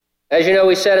As you know,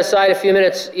 we set aside a few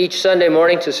minutes each Sunday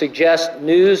morning to suggest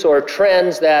news or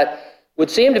trends that would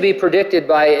seem to be predicted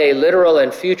by a literal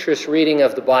and futurist reading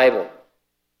of the Bible.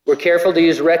 We're careful to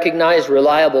use recognized,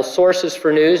 reliable sources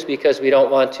for news because we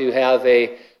don't want to have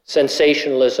a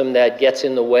sensationalism that gets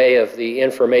in the way of the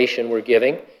information we're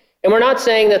giving. And we're not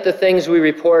saying that the things we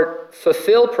report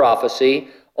fulfill prophecy,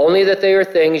 only that they are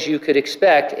things you could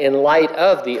expect in light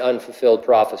of the unfulfilled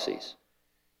prophecies.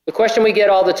 The question we get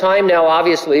all the time now,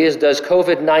 obviously, is does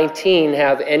COVID-19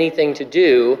 have anything to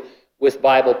do with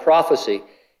Bible prophecy?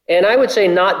 And I would say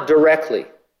not directly.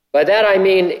 By that I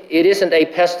mean it isn't a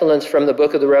pestilence from the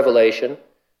book of the Revelation.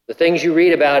 The things you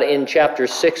read about in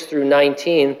chapters 6 through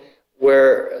 19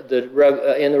 where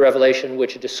in the Revelation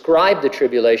which describe the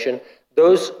tribulation,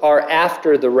 those are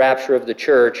after the rapture of the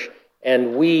church,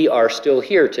 and we are still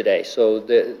here today. So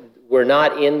we're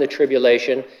not in the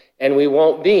tribulation, and we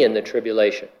won't be in the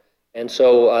tribulation. And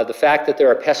so the fact that there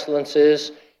are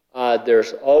pestilences,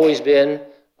 there's always been,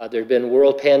 there have been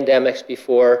world pandemics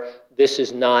before. This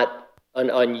is not an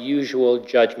unusual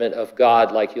judgment of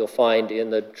God like you'll find in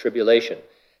the tribulation.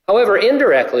 However,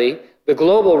 indirectly, the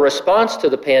global response to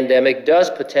the pandemic does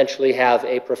potentially have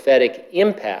a prophetic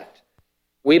impact.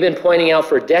 We've been pointing out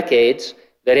for decades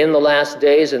that in the last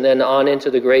days and then on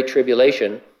into the Great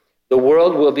Tribulation, the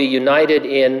world will be united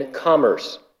in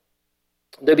commerce.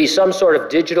 There'll be some sort of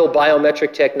digital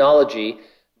biometric technology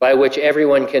by which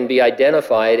everyone can be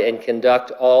identified and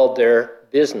conduct all their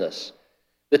business.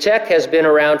 The tech has been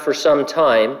around for some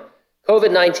time.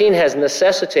 COVID-19 has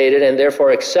necessitated and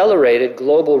therefore accelerated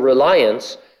global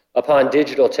reliance upon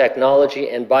digital technology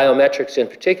and biometrics in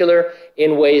particular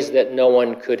in ways that no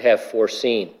one could have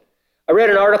foreseen. I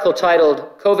read an article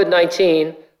titled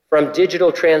COVID-19 From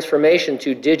Digital Transformation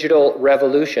to Digital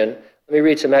Revolution. Let me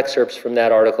read some excerpts from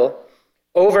that article.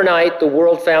 Overnight, the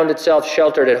world found itself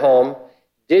sheltered at home.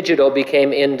 Digital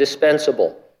became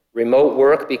indispensable. Remote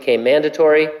work became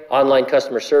mandatory. Online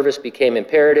customer service became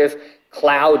imperative.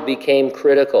 Cloud became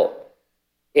critical.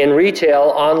 In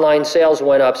retail, online sales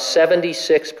went up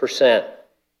 76%.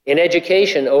 In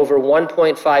education, over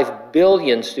 1.5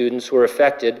 billion students were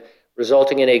affected,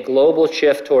 resulting in a global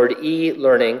shift toward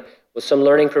e-learning, with some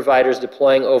learning providers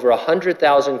deploying over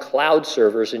 100,000 cloud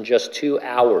servers in just 2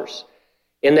 hours.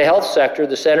 In the health sector,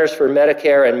 the Centers for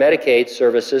Medicare and Medicaid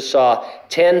Services saw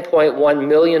 10.1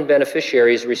 million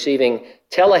beneficiaries receiving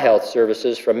telehealth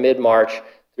services from mid-March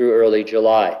through early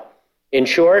July. In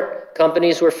short,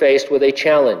 companies were faced with a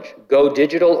challenge: go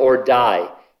digital or die,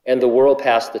 and the world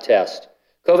passed the test.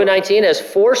 COVID-19 has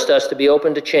forced us to be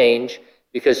open to change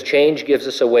because change gives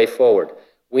us a way forward.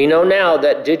 We know now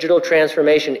that digital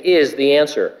transformation is the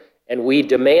answer, and we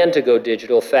demand to go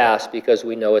digital fast because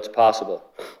we know it's possible.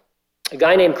 A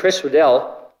guy named Chris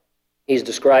Riddell, he's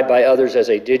described by others as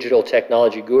a digital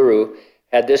technology guru,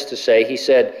 had this to say. He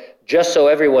said, "Just so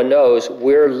everyone knows,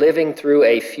 we're living through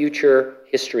a future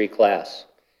history class."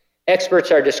 Experts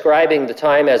are describing the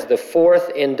time as the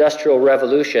fourth industrial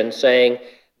revolution, saying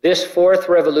this fourth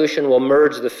revolution will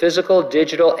merge the physical,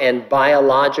 digital, and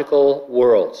biological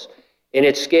worlds. In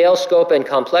its scale, scope, and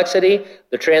complexity,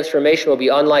 the transformation will be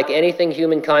unlike anything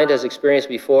humankind has experienced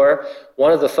before.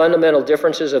 One of the fundamental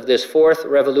differences of this fourth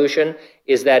revolution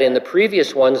is that in the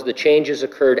previous ones, the changes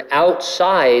occurred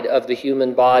outside of the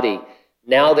human body.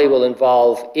 Now they will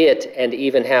involve it and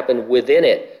even happen within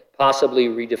it, possibly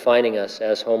redefining us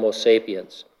as Homo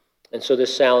sapiens. And so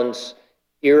this sounds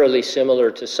eerily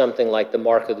similar to something like the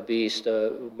mark of the beast,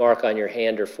 a mark on your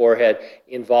hand or forehead,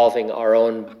 involving our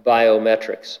own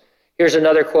biometrics. Here's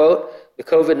another quote. The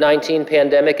COVID-19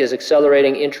 pandemic is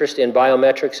accelerating interest in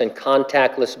biometrics and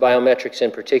contactless biometrics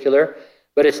in particular,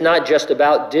 but it's not just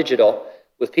about digital.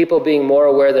 With people being more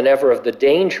aware than ever of the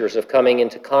dangers of coming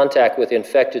into contact with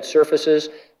infected surfaces,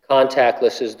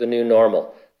 contactless is the new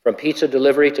normal, from pizza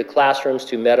delivery to classrooms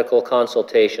to medical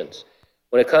consultations.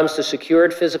 When it comes to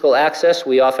secured physical access,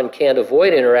 we often can't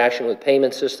avoid interaction with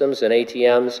payment systems and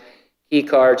ATMs, key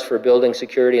cards for building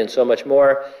security, and so much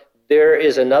more. There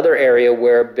is another area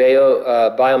where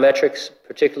biometrics,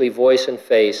 particularly voice and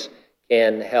face,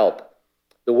 can help.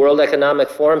 The World Economic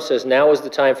Forum says now is the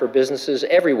time for businesses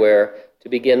everywhere to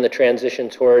begin the transition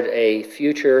toward a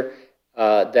future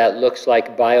that looks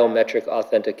like biometric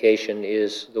authentication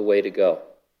is the way to go.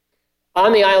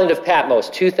 On the island of Patmos,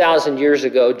 2,000 years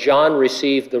ago, John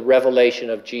received the revelation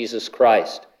of Jesus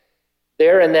Christ.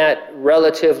 There in that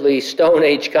relatively Stone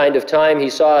Age kind of time, he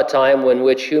saw a time in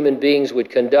which human beings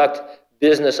would conduct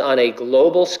business on a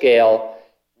global scale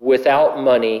without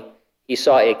money. He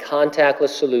saw a contactless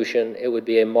solution. It would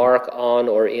be a mark on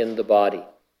or in the body.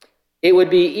 It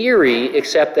would be eerie,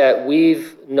 except that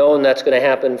we've known that's going to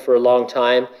happen for a long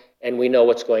time, and we know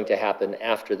what's going to happen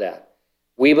after that.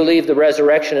 We believe the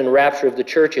resurrection and rapture of the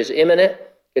church is imminent.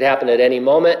 It could happen at any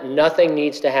moment. Nothing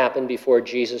needs to happen before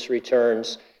Jesus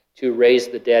returns to raise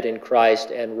the dead in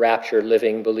Christ and rapture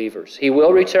living believers. He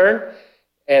will return,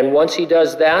 and once he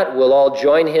does that, we'll all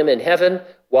join him in heaven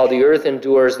while the earth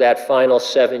endures that final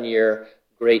 7-year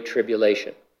great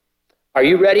tribulation. Are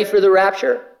you ready for the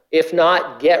rapture? If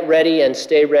not, get ready and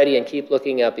stay ready and keep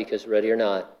looking up, because ready or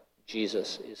not,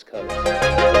 Jesus is coming.